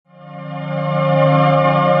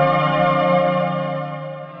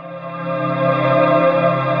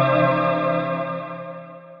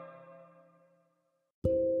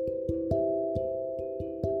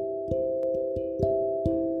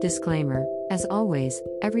Disclaimer: as always,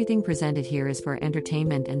 everything presented here is for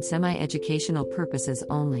entertainment and semi-educational purposes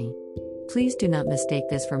only. Please do not mistake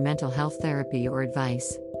this for mental health therapy or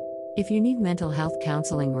advice. If you need mental health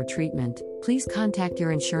counseling or treatment, please contact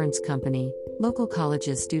your insurance company, local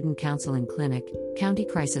college's student counseling clinic, county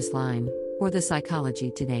crisis line, or the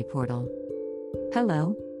Psychology Today portal.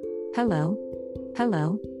 Hello? Hello?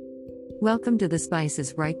 Hello? Welcome to the Spice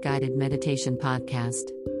is Right Guided Meditation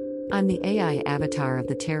Podcast. I'm the AI avatar of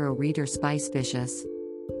the tarot reader Spice Vicious.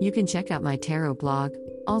 You can check out my tarot blog,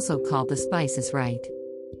 also called The Spice is Right.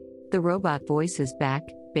 The robot voice is back,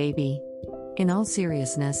 baby. In all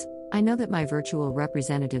seriousness, I know that my virtual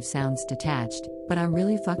representative sounds detached, but I'm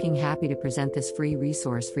really fucking happy to present this free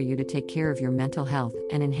resource for you to take care of your mental health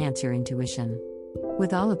and enhance your intuition.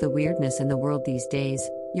 With all of the weirdness in the world these days,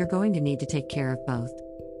 you're going to need to take care of both.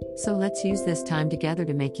 So let's use this time together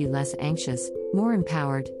to make you less anxious, more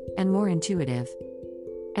empowered, and more intuitive.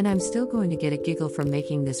 And I'm still going to get a giggle from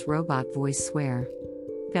making this robot voice swear.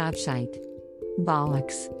 Gobshite.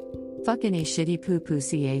 Bollocks. Fucking a shitty poo poo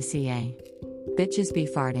caca. Bitches be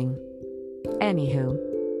farting. Anywho.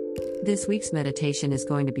 This week's meditation is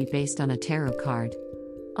going to be based on a tarot card.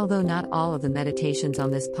 Although not all of the meditations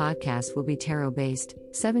on this podcast will be tarot based,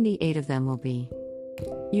 78 of them will be.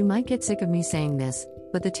 You might get sick of me saying this,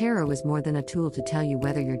 but the tarot is more than a tool to tell you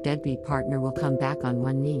whether your deadbeat partner will come back on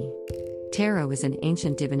one knee. Tarot is an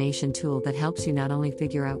ancient divination tool that helps you not only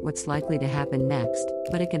figure out what's likely to happen next,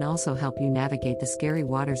 but it can also help you navigate the scary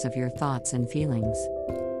waters of your thoughts and feelings.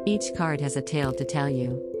 Each card has a tale to tell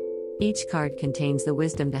you. Each card contains the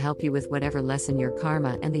wisdom to help you with whatever lesson your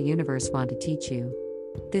karma and the universe want to teach you.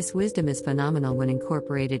 This wisdom is phenomenal when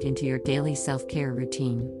incorporated into your daily self-care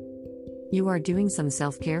routine. You are doing some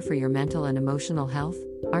self-care for your mental and emotional health,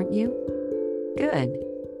 aren't you? Good.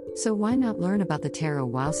 So why not learn about the tarot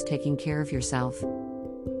whilst taking care of yourself?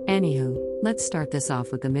 Anywho, let's start this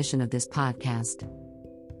off with the mission of this podcast.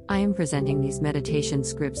 I am presenting these meditation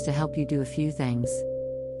scripts to help you do a few things.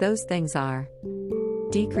 Those things are: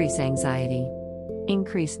 decrease anxiety,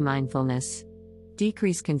 increase mindfulness,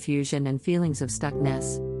 decrease confusion and feelings of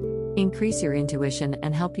stuckness, increase your intuition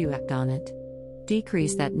and help you act on it.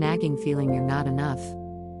 Decrease that nagging feeling you're not enough.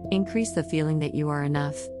 Increase the feeling that you are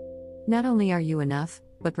enough. Not only are you enough,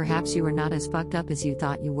 but perhaps you are not as fucked up as you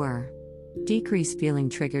thought you were. Decrease feeling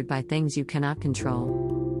triggered by things you cannot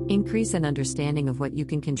control. Increase an understanding of what you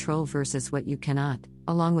can control versus what you cannot,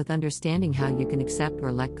 along with understanding how you can accept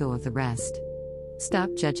or let go of the rest. Stop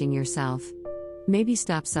judging yourself. Maybe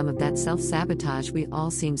stop some of that self-sabotage we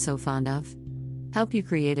all seem so fond of. Help you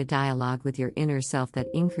create a dialogue with your inner self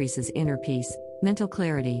that increases inner peace, mental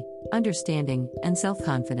clarity, understanding, and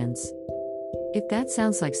self-confidence. If that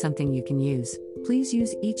sounds like something you can use, please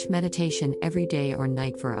use each meditation every day or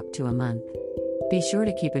night for up to a month. Be sure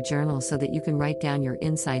to keep a journal so that you can write down your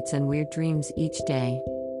insights and weird dreams each day.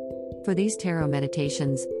 For these tarot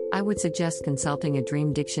meditations, I would suggest consulting a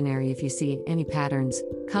dream dictionary if you see any patterns,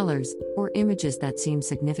 colors, or images that seem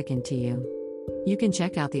significant to you. You can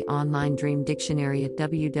check out the online dream dictionary at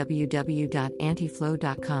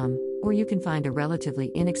www.antiflow.com, or you can find a relatively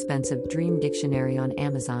inexpensive dream dictionary on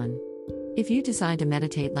Amazon. If you decide to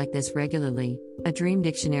meditate like this regularly, a dream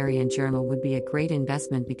dictionary and journal would be a great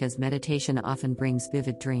investment because meditation often brings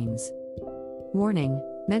vivid dreams. Warning: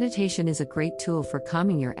 meditation is a great tool for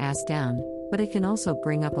calming your ass down, but it can also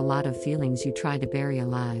bring up a lot of feelings you try to bury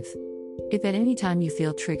alive. If at any time you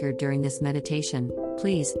feel triggered during this meditation,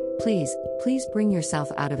 please bring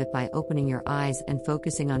yourself out of it by opening your eyes and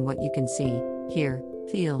focusing on what you can see, hear,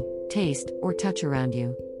 feel, taste, or touch around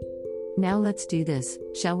you. Now let's do this,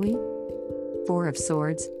 shall we? Four of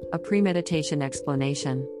Swords, a premeditation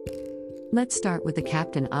explanation. Let's start with the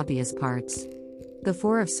Captain Obvious parts. The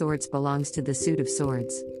Four of Swords belongs to the suit of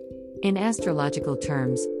swords. In astrological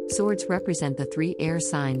terms, swords represent the three air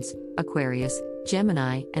signs: Aquarius,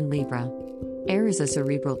 Gemini, and Libra. Air is a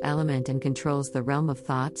cerebral element and controls the realm of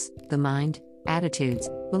thoughts, the mind, attitudes,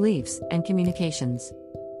 beliefs, and communications.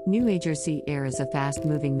 New Agers see air as a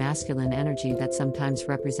fast-moving masculine energy that sometimes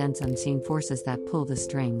represents unseen forces that pull the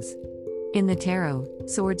strings. In the tarot,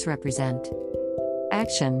 swords represent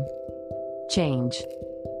action, change,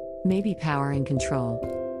 maybe power and control,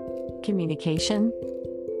 communication,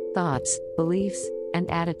 thoughts, beliefs, and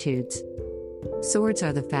attitudes. Swords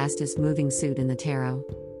are the fastest moving suit in the tarot.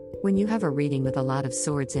 When you have a reading with a lot of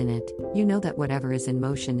swords in it, you know that whatever is in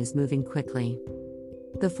motion is moving quickly.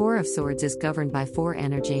 The Four of Swords is governed by Four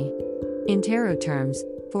energy. In tarot terms,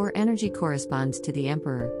 Four energy corresponds to the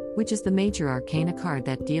Emperor, which is the major arcana card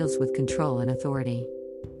that deals with control and authority.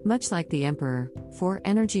 Much like the Emperor, Four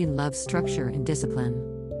energy loves structure and discipline.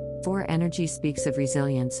 4 energy speaks of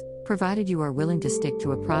resilience, provided you are willing to stick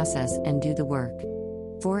to a process and do the work.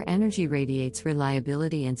 4 energy radiates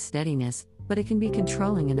reliability and steadiness, but it can be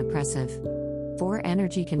controlling and oppressive. 4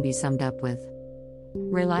 energy can be summed up with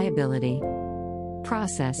reliability,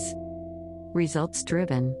 process, results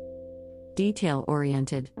driven, detail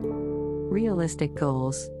oriented, realistic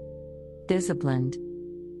goals, disciplined,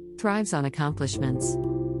 thrives on accomplishments.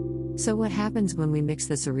 So, what happens when we mix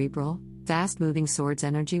the cerebral, fast moving swords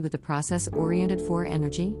energy with the process oriented 4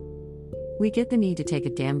 energy? We get the need to take a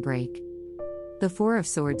damn break. The 4 of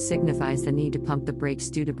Swords signifies the need to pump the brakes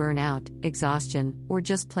due to burnout, exhaustion, or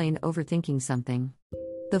just plain overthinking something.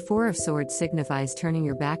 The 4 of Swords signifies turning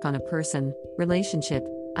your back on a person, relationship,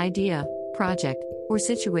 idea, project, or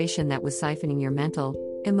situation that was siphoning your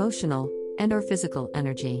mental, emotional, and/or physical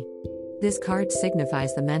energy. This card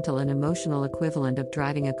signifies the mental and emotional equivalent of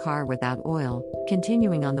driving a car without oil.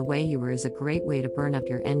 Continuing on the way you were is a great way to burn up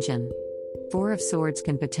your engine. 4 of Swords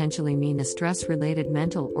can potentially mean a stress-related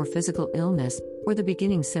mental or physical illness, or the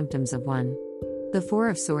beginning symptoms of one. The 4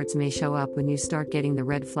 of Swords may show up when you start getting the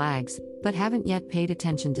red flags, but haven't yet paid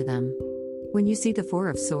attention to them. When you see the 4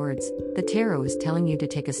 of Swords, the tarot is telling you to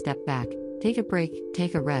take a step back, take a break,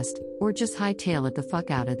 take a rest, or just hightail it the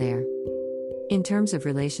fuck out of there. In terms of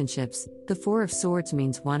relationships, the 4 of Swords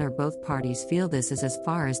means one or both parties feel this is as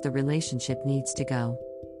far as the relationship needs to go.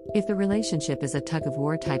 If the relationship is a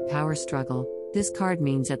tug-of-war type power struggle, this card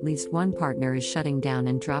means at least one partner is shutting down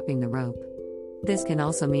and dropping the rope. This can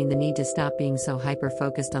also mean the need to stop being so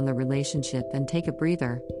hyper-focused on the relationship and take a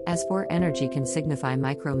breather, as 4 energy can signify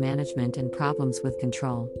micromanagement and problems with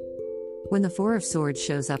control. When the 4 of Swords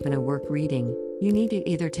shows up in a work reading, you need to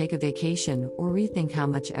either take a vacation or rethink how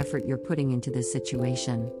much effort you're putting into this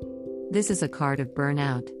situation. This is a card of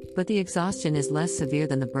burnout, but the exhaustion is less severe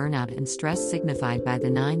than the burnout and stress signified by the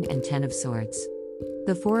 9 and 10 of Swords.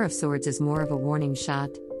 The 4 of Swords is more of a warning shot,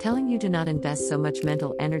 telling you to not invest so much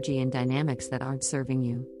mental energy in dynamics that aren't serving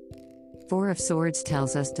you. 4 of Swords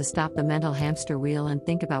tells us to stop the mental hamster wheel and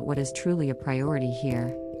think about what is truly a priority here.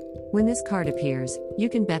 When this card appears, you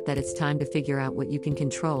can bet that it's time to figure out what you can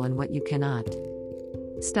control and what you cannot.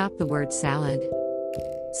 Stop the word salad.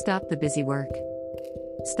 Stop the busy work.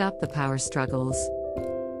 Stop the power struggles.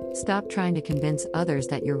 Stop trying to convince others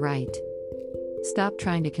that you're right. Stop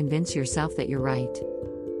trying to convince yourself that you're right.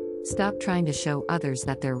 Stop trying to show others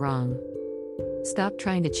that they're wrong. Stop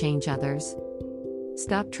trying to change others.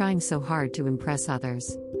 Stop trying so hard to impress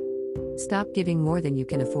others. Stop giving more than you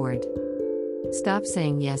can afford. Stop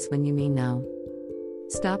saying yes when you mean no.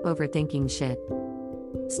 Stop overthinking shit.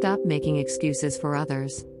 Stop making excuses for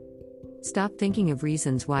others. Stop thinking of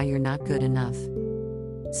reasons why you're not good enough.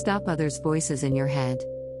 Stop others' voices in your head.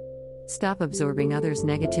 Stop absorbing others'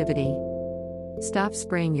 negativity. Stop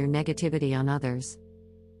spraying your negativity on others.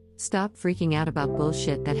 Stop freaking out about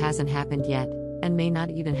bullshit that hasn't happened yet, and may not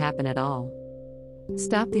even happen at all.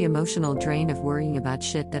 Stop the emotional drain of worrying about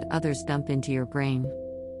shit that others dump into your brain.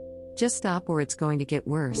 Just stop or it's going to get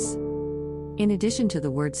worse. In addition to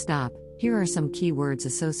the word stop, here are some key words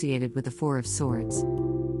associated with the 4 of Swords.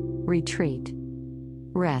 Retreat.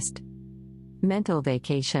 Rest. Mental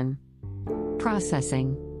vacation.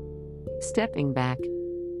 Processing. Stepping back.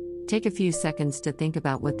 Take a few seconds to think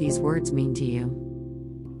about what these words mean to you.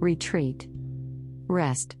 Retreat.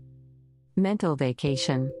 Rest. Mental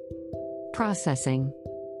vacation. Processing.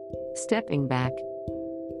 Stepping back.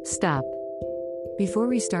 Stop. Before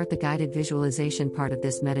we start the guided visualization part of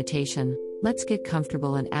this meditation, let's get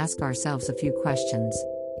comfortable and ask ourselves a few questions.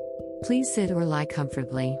 Please sit or lie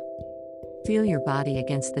comfortably. Feel your body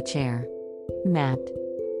against the chair, mat,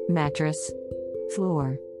 mattress,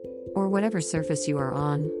 floor, or whatever surface you are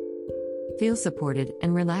on. Feel supported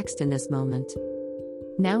and relaxed in this moment.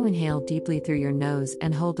 Now inhale deeply through your nose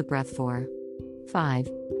and hold the breath for 5,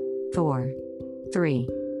 4, 3,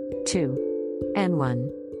 2, and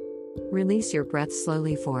 1. Release your breath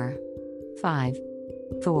slowly for 5,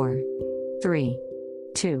 4, 3,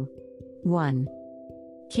 2, 1.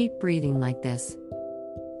 Keep breathing like this.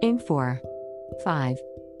 In 4, 5,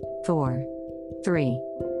 4, 3,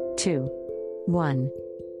 2, 1.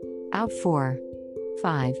 Out 4,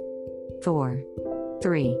 5, 4,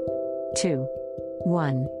 3, 2,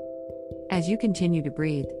 1. As you continue to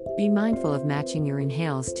breathe, be mindful of matching your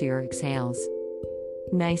inhales to your exhales.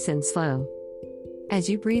 Nice and slow. As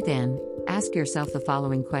you breathe in, ask yourself the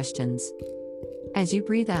following questions. As you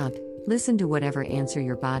breathe out, listen to whatever answer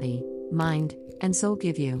your body, mind, and soul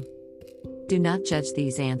give you. Do not judge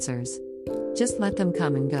these answers. Just let them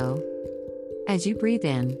come and go. As you breathe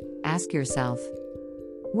in, ask yourself,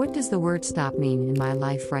 what does the word stop mean in my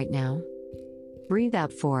life right now? Breathe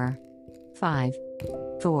out 4, 5,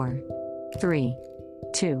 4, 3,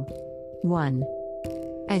 2, 1.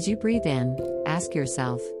 As you breathe in, ask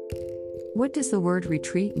yourself, what does the word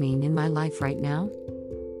retreat mean in my life right now?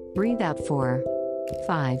 Breathe out 4,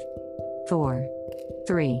 5, 4,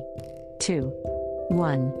 3, 2,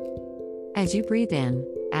 1. As you breathe in,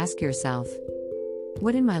 ask yourself,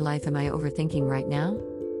 what in my life am I overthinking right now?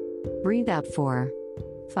 Breathe out 4,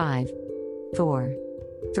 5, 4,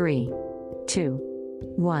 3, 2,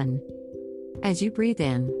 1. As you breathe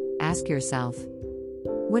in, ask yourself,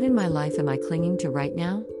 what in my life am I clinging to right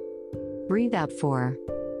now? Breathe out 4,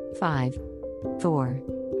 5, 4,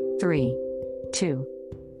 3, 2,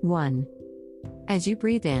 1. As you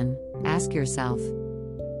breathe in, ask yourself,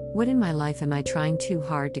 what in my life am I trying too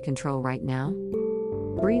hard to control right now?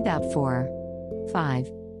 Breathe out 4,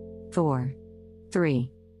 5, 4,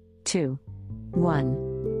 3, 2,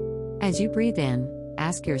 1. As you breathe in,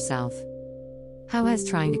 ask yourself, how has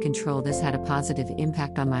trying to control this had a positive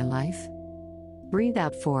impact on my life? Breathe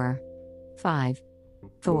out 4, 5,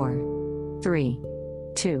 4, 3,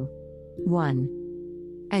 2,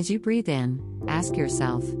 1. As you breathe in, ask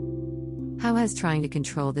yourself, how has trying to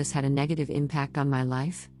control this had a negative impact on my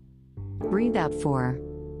life? Breathe out 4,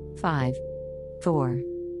 5, 4,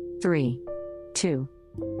 3, 2,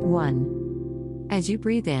 1. As you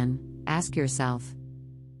breathe in, ask yourself,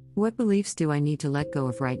 what beliefs do I need to let go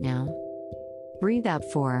of right now? Breathe out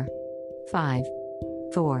 4, 5,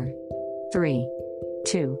 4, 3,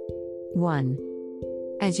 2, 1.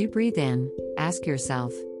 As you breathe in, ask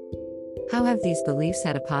yourself, how have these beliefs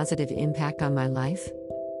had a positive impact on my life?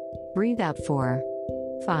 Breathe out 4,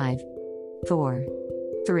 5, 4,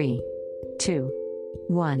 3, 2,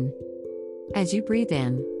 1. As you breathe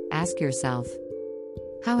in, ask yourself,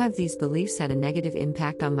 how have these beliefs had a negative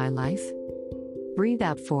impact on my life? Breathe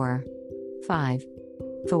out 4, 5,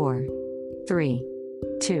 4, 3,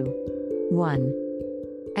 2, 1.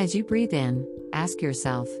 As you breathe in, ask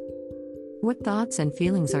yourself, what thoughts and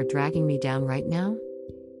feelings are dragging me down right now?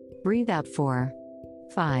 Breathe out 4,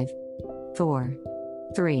 5, 4,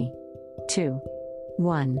 3, 2,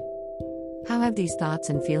 1. How have these thoughts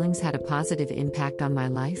and feelings had a positive impact on my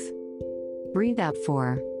life? Breathe out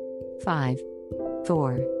 4, 5,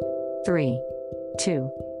 4, 3,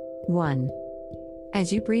 2, 1.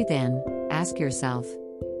 As you breathe in, ask yourself,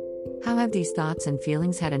 how have these thoughts and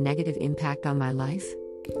feelings had a negative impact on my life?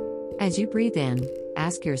 As you breathe in,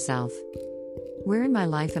 ask yourself, where in my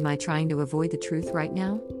life am I trying to avoid the truth right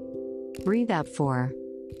now? Breathe out 4,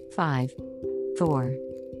 5, 4,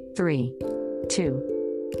 3,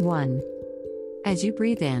 2, 1. As you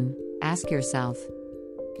breathe in, ask yourself,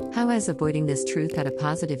 how has avoiding this truth had a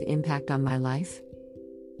positive impact on my life?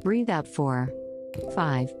 Breathe out 4,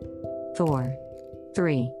 5, 4,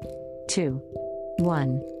 3, 2,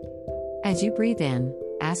 1. As you breathe in,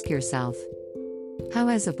 ask yourself, how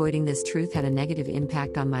has avoiding this truth had a negative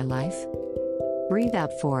impact on my life? Breathe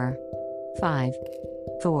out 4, 5,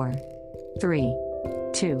 4, 3,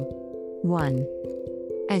 2, 1.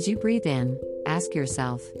 As you breathe in, ask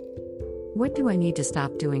yourself, what do I need to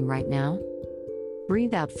stop doing right now?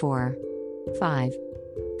 Breathe out 4, 5,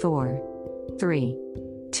 4, 3,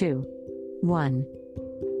 2, 1.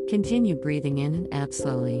 Continue breathing in and out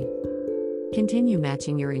slowly. Continue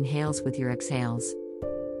matching your inhales with your exhales.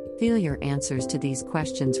 Feel your answers to these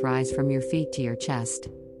questions rise from your feet to your chest.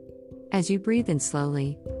 As you breathe in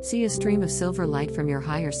slowly, see a stream of silver light from your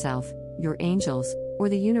higher self, your angels, or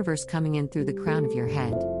the universe coming in through the crown of your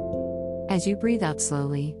head. As you breathe out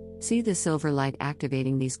slowly, see the silver light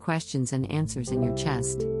activating these questions and answers in your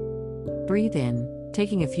chest. Breathe in,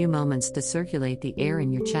 taking a few moments to circulate the air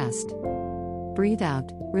in your chest. Breathe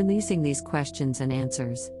out, releasing these questions and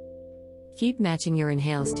answers. Keep matching your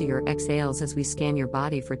inhales to your exhales as we scan your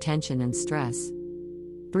body for tension and stress.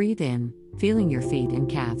 Breathe in, feeling your feet and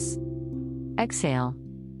calves. Exhale.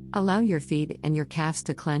 Allow your feet and your calves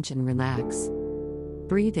to clench and relax.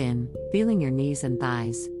 Breathe in, feeling your knees and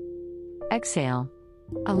thighs. Exhale.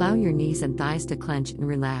 Allow your knees and thighs to clench and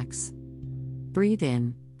relax. Breathe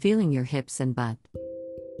in, feeling your hips and butt.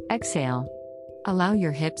 Exhale. Allow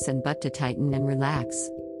your hips and butt to tighten and relax.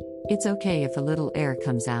 It's okay if a little air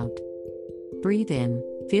comes out. Breathe in,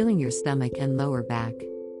 feeling your stomach and lower back.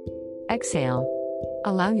 Exhale.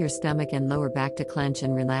 Allow your stomach and lower back to clench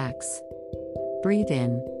and relax. Breathe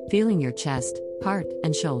in, feeling your chest, heart,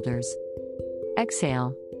 and shoulders.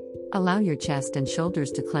 Exhale. Allow your chest and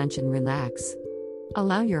shoulders to clench and relax.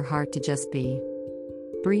 Allow your heart to just be.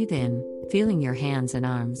 Breathe in, feeling your hands and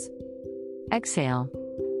arms. Exhale.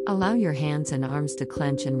 Allow your hands and arms to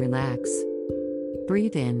clench and relax.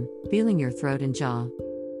 Breathe in, feeling your throat and jaw.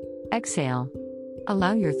 Exhale.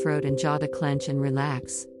 Allow your throat and jaw to clench and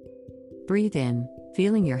relax. Breathe in,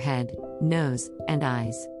 feeling your head, nose, and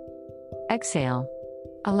eyes. Exhale.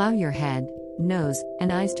 Allow your head, nose,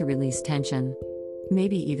 and eyes to release tension.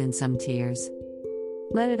 Maybe even some tears.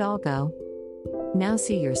 Let it all go. Now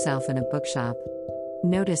see yourself in a bookshop.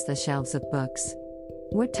 Notice the shelves of books.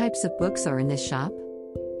 What types of books are in this shop?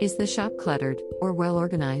 Is the shop cluttered or well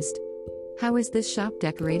organized? How is this shop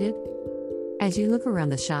decorated? As you look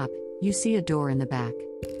around the shop, you see a door in the back.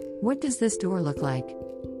 What does this door look like?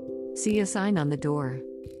 See a sign on the door.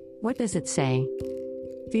 What does it say?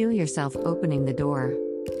 Feel yourself opening the door.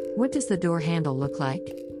 What does the door handle look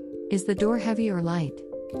like? Is the door heavy or light?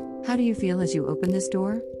 How do you feel as you open this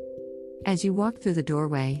door? As you walk through the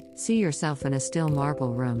doorway, see yourself in a still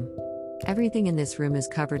marble room. Everything in this room is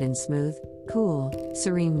covered in smooth, cool,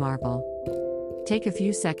 serene marble. Take a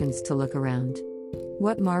few seconds to look around.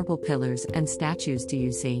 What marble pillars and statues do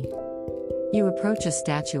you see? You approach a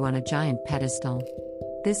statue on a giant pedestal.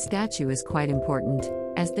 This statue is quite important,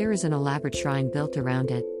 as there is an elaborate shrine built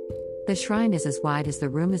around it. The shrine is as wide as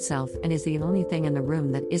the room itself and is the only thing in the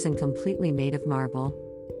room that isn't completely made of marble.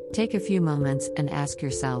 Take a few moments and ask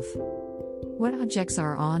yourself, what objects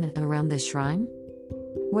are on and around this shrine?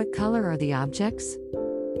 What color are the objects?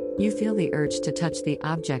 You feel the urge to touch the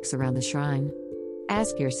objects around the shrine.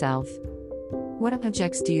 Ask yourself, what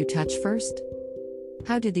objects do you touch first?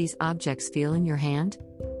 How do these objects feel in your hand?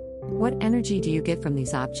 What energy do you get from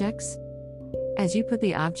these objects? As you put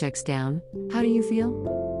the objects down, how do you feel?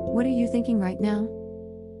 What are you thinking right now?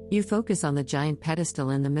 You focus on the giant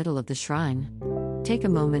pedestal in the middle of the shrine. Take a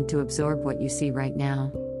moment to absorb what you see right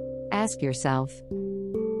now. Ask yourself,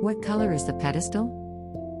 what color is the pedestal?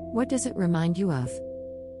 What does it remind you of?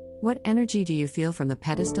 What energy do you feel from the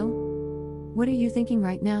pedestal? What are you thinking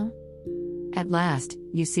right now? At last,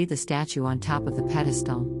 you see the statue on top of the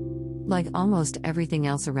pedestal. Like almost everything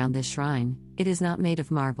else around this shrine, it is not made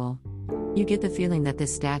of marble. You get the feeling that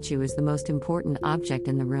this statue is the most important object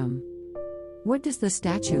in the room. What does the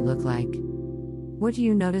statue look like? What do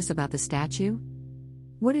you notice about the statue?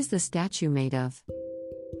 What is the statue made of?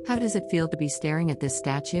 How does it feel to be staring at this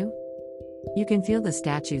statue? You can feel the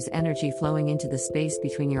statue's energy flowing into the space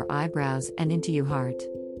between your eyebrows and into your heart.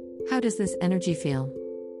 How does this energy feel?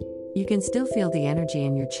 You can still feel the energy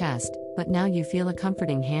in your chest, but now you feel a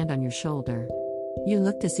comforting hand on your shoulder. You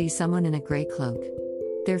look to see someone in a gray cloak.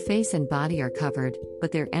 Their face and body are covered,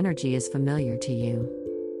 but their energy is familiar to you.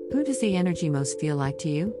 Who does the energy most feel like to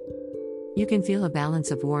you? You can feel a balance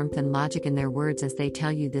of warmth and logic in their words as they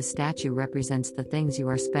tell you this statue represents the things you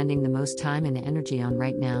are spending the most time and energy on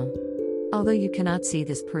right now. Although you cannot see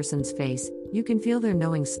this person's face, you can feel their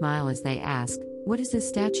knowing smile as they ask, what is this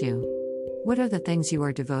statue? What are the things you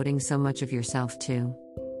are devoting so much of yourself to?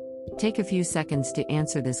 Take a few seconds to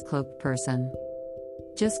answer this cloaked person.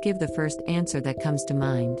 Just give the first answer that comes to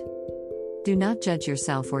mind. Do not judge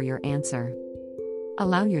yourself or your answer.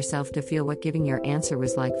 Allow yourself to feel what giving your answer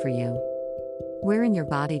was like for you. Where in your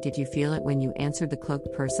body did you feel it when you answered the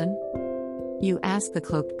cloaked person? You ask the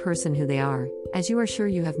cloaked person who they are, as you are sure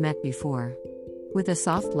you have met before. With a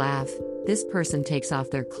soft laugh, this person takes off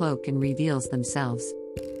their cloak and reveals themselves.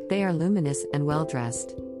 They are luminous and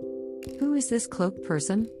well-dressed. Who is this cloaked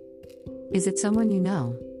person? Is it someone you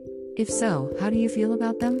know? If so, how do you feel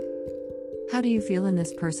about them? How do you feel in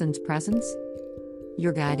this person's presence?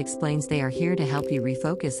 Your guide explains they are here to help you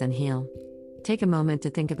refocus and heal. Take a moment to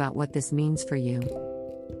think about what this means for you.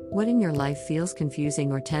 What in your life feels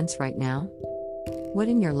confusing or tense right now? What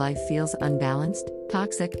in your life feels unbalanced,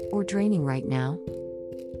 toxic, or draining right now?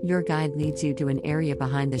 Your guide leads you to an area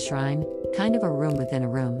behind the shrine, kind of a room within a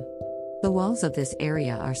room. The walls of this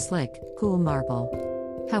area are slick, cool marble.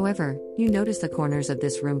 However, you notice the corners of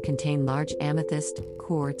this room contain large amethyst,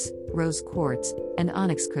 quartz, rose quartz, and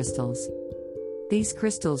onyx crystals. These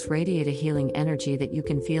crystals radiate a healing energy that you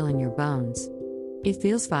can feel in your bones. It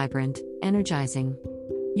feels vibrant, energizing.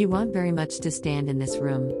 You want very much to stand in this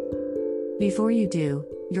room. Before you do,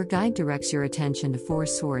 your guide directs your attention to 4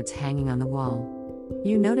 swords hanging on the wall.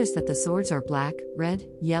 You notice that the swords are black, red,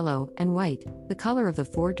 yellow, and white, the color of the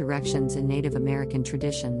 4 directions in Native American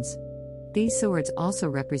traditions. These swords also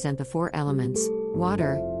represent the 4 elements: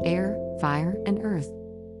 water, air, fire, and earth.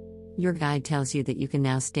 Your guide tells you that you can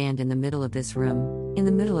now stand in the middle of this room, in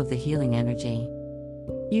the middle of the healing energy.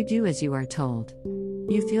 You do as you are told.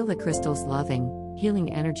 You feel the crystal's loving,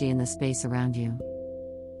 healing energy in the space around you.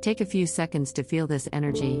 Take a few seconds to feel this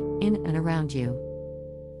energy, in and around you.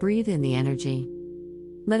 Breathe in the energy.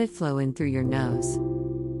 Let it flow in through your nose.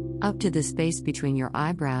 Up to the space between your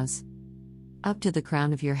eyebrows. Up to the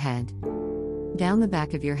crown of your head. Down the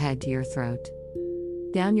back of your head to your throat.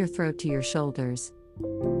 Down your throat to your shoulders.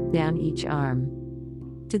 Down each arm.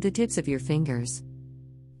 to the tips of your fingers.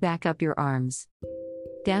 Back up your arms.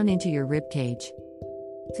 Down into your ribcage.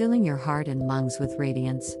 Filling your heart and lungs with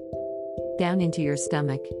radiance. Down into your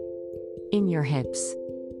stomach. In your hips.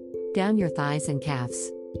 Down your thighs and calves.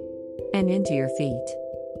 And into your feet.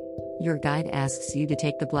 Your guide asks you to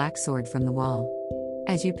take the black sword from the wall.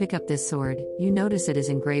 As you pick up this sword, you notice it is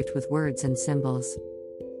engraved with words and symbols.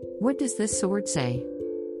 What does this sword say?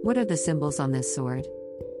 What are the symbols on this sword?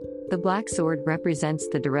 The black sword represents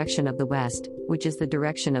the direction of the west, which is the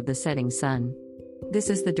direction of the setting sun. This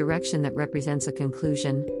is the direction that represents a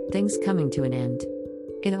conclusion, things coming to an end.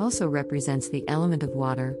 It also represents the element of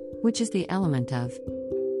water, which is the element of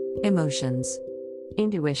emotions,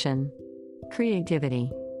 intuition, creativity,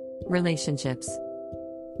 relationships.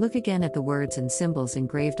 Look again at the words and symbols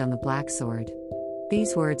engraved on the black sword.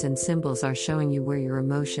 These words and symbols are showing you where your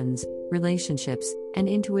emotions, relationships, and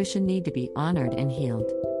intuition need to be honored and healed.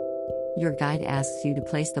 Your guide asks you to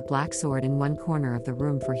place the black sword in one corner of the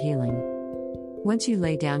room for healing. Once you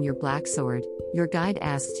lay down your black sword, your guide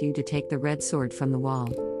asks you to take the red sword from the wall.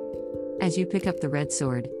 As you pick up the red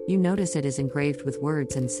sword, you notice it is engraved with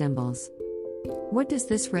words and symbols. What does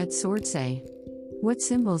this red sword say? What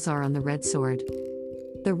symbols are on the red sword?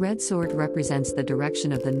 The red sword represents the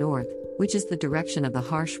direction of the north, which is the direction of the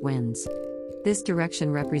harsh winds. This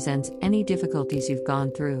direction represents any difficulties you've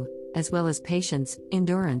gone through, as well as patience,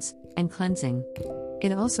 endurance, and cleansing.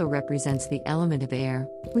 It also represents the element of air,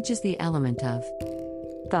 which is the element of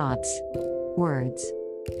thoughts, words,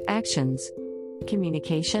 actions,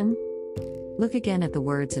 communication. Look again at the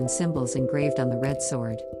words and symbols engraved on the red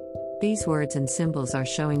sword. These words and symbols are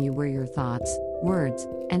showing you where your thoughts, words,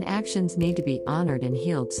 and actions need to be honored and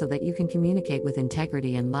healed so that you can communicate with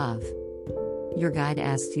integrity and love. Your guide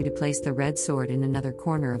asks you to place the red sword in another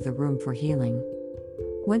corner of the room for healing.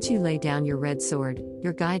 Once you lay down your red sword,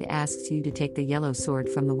 your guide asks you to take the yellow sword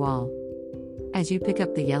from the wall. As you pick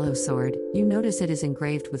up the yellow sword, you notice it is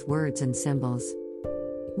engraved with words and symbols.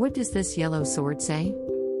 What does this yellow sword say?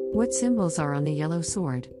 What symbols are on the yellow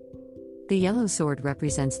sword? The yellow sword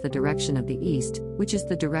represents the direction of the east, which is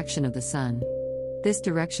the direction of the sun. This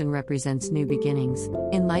direction represents new beginnings,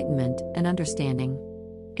 enlightenment, and understanding.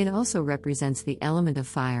 It also represents the element of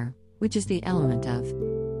fire, which is the element of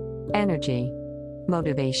energy,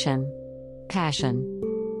 motivation,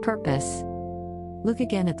 passion, purpose. Look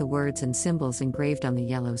again at the words and symbols engraved on the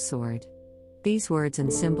yellow sword. These words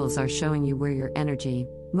and symbols are showing you where your energy,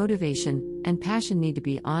 motivation, and passion need to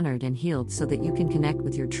be honored and healed so that you can connect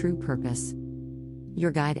with your true purpose.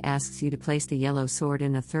 Your guide asks you to place the yellow sword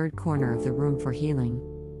in a third corner of the room for healing.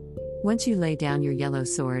 Once you lay down your yellow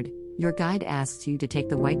sword, your guide asks you to take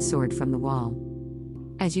the white sword from the wall.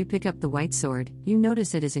 As you pick up the white sword, you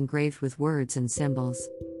notice it is engraved with words and symbols.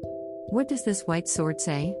 What does this white sword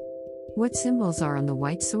say? What symbols are on the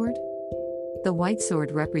white sword? The white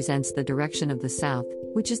sword represents the direction of the south,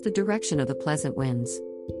 which is the direction of the pleasant winds.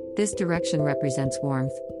 This direction represents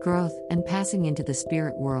warmth, growth, and passing into the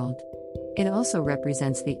spirit world. It also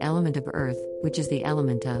represents the element of earth, which is the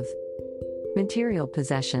element of material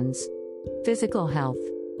possessions, physical health,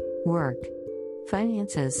 work,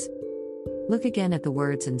 finances. Look again at the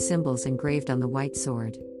words and symbols engraved on the white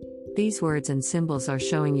sword. These words and symbols are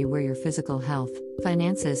showing you where your physical health,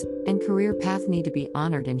 finances, and career path need to be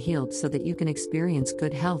honored and healed so that you can experience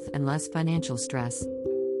good health and less financial stress.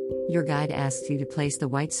 Your guide asks you to place the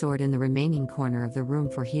white sword in the remaining corner of the room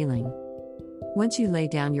for healing. Once you lay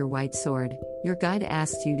down your white sword, your guide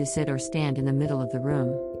asks you to sit or stand in the middle of the room.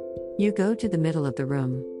 You go to the middle of the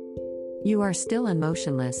room. You are still and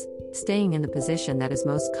motionless, staying in the position that is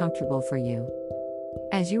most comfortable for you.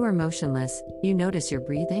 As you are motionless, you notice your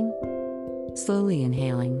breathing. Slowly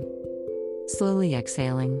inhaling. Slowly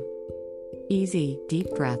exhaling. Easy, deep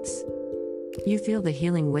breaths. You feel the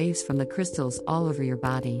healing waves from the crystals all over your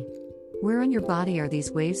body. Where on your body are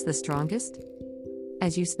these waves the strongest?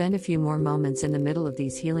 As you spend a few more moments in the middle of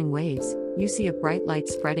these healing waves, you see a bright light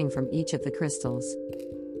spreading from each of the crystals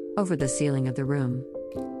over the ceiling of the room,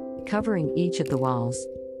 covering each of the walls,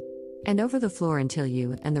 and over the floor until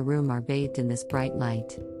you and the room are bathed in this bright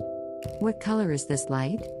light. What color is this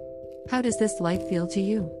light? How does this light feel to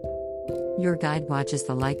you? Your guide watches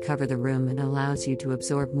the light cover the room and allows you to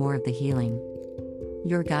absorb more of the healing.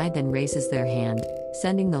 Your guide then raises their hand,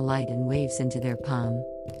 sending the light and waves into their palm.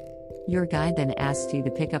 Your guide then asks you to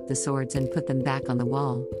pick up the swords and put them back on the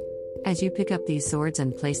wall. As you pick up these swords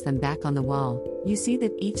and place them back on the wall, you see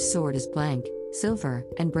that each sword is blank, silver,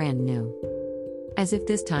 and brand new. As if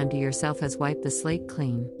this time to yourself has wiped the slate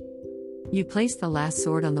clean. You place the last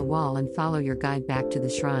sword on the wall and follow your guide back to the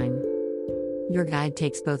shrine. Your guide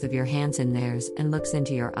takes both of your hands in theirs and looks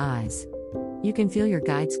into your eyes. You can feel your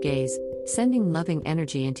guide's gaze, sending loving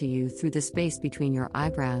energy into you through the space between your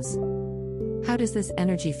eyebrows. How does this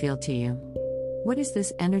energy feel to you? What is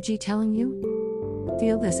this energy telling you?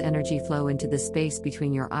 Feel this energy flow into the space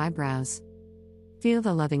between your eyebrows. Feel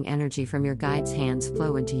the loving energy from your guide's hands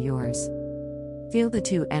flow into yours. Feel the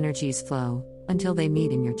two energies flow until they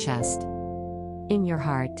meet in your chest. In your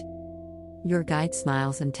heart. Your guide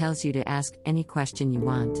smiles and tells you to ask any question you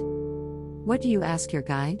want. What do you ask your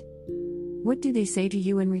guide? What do they say to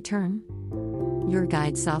you in return? Your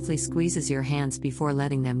guide softly squeezes your hands before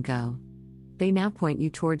letting them go. They now point you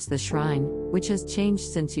towards the shrine, which has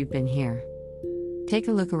changed since you've been here. Take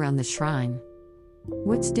a look around the shrine.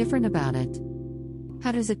 What's different about it?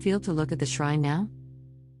 How does it feel to look at the shrine now?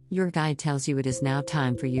 Your guide tells you it is now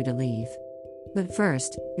time for you to leave. But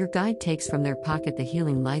first, your guide takes from their pocket the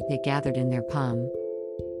healing light they gathered in their palm.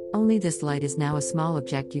 Only this light is now a small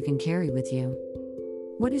object you can carry with you.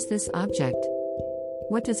 What is this object?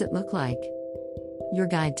 What does it look like? Your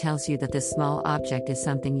guide tells you that this small object is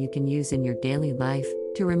something you can use in your daily life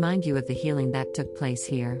to remind you of the healing that took place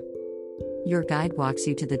here. Your guide walks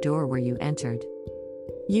you to the door where you entered.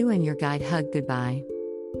 You and your guide hug goodbye.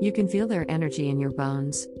 You can feel their energy in your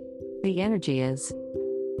bones. The energy is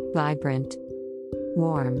vibrant,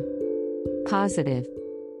 warm, positive,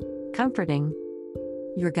 comforting.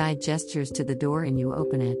 Your guide gestures to the door and you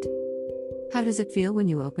open it. How does it feel when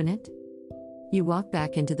you open it? You walk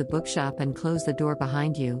back into the bookshop and close the door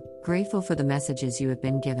behind you, grateful for the messages you have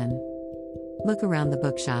been given. Look around the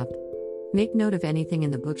bookshop. Make note of anything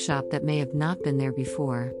in the bookshop that may have not been there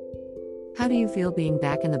before. How do you feel being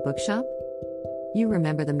back in the bookshop? You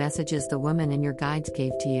remember the messages the woman and your guides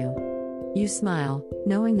gave to you. You smile,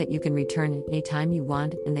 knowing that you can return any time you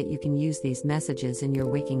want and that you can use these messages in your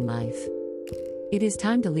waking life. It is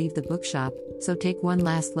time to leave the bookshop, so take one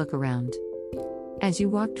last look around. As you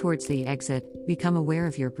walk towards the exit, become aware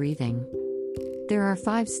of your breathing. There are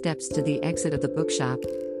 5 steps to the exit of the bookshop.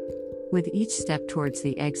 With each step towards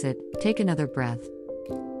the exit, take another breath.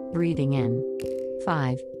 Breathing in.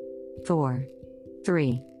 5, 4,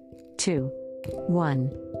 3, 2,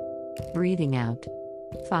 1. Breathing out.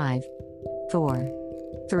 5,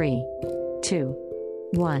 4, 3, 2,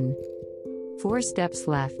 1. 4 steps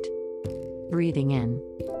left. Breathing in.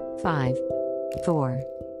 5, 4,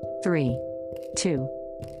 3, 2,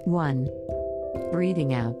 1.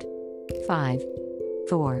 Breathing out. 5,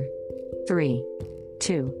 4, 3,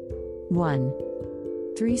 2, 1.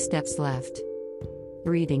 3 steps left.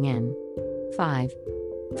 Breathing in. 5,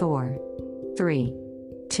 4, 3,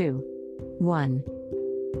 2, 1.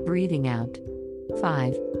 Breathing out.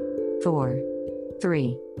 5, 4,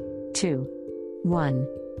 3, 2, 1.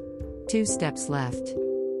 2 steps left.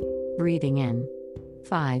 Breathing in.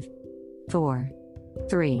 5, 4,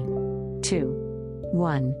 3, 2,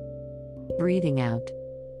 1. Breathing out.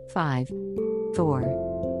 5,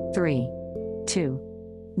 4, 3, 2,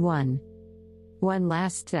 1. One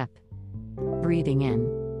last step. Breathing in.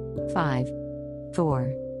 5,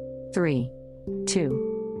 4, 3,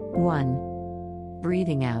 2, 1.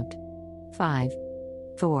 Breathing out. 5,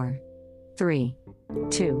 4, 3,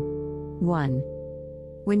 2, 1.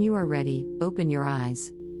 When you are ready, open your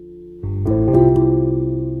eyes.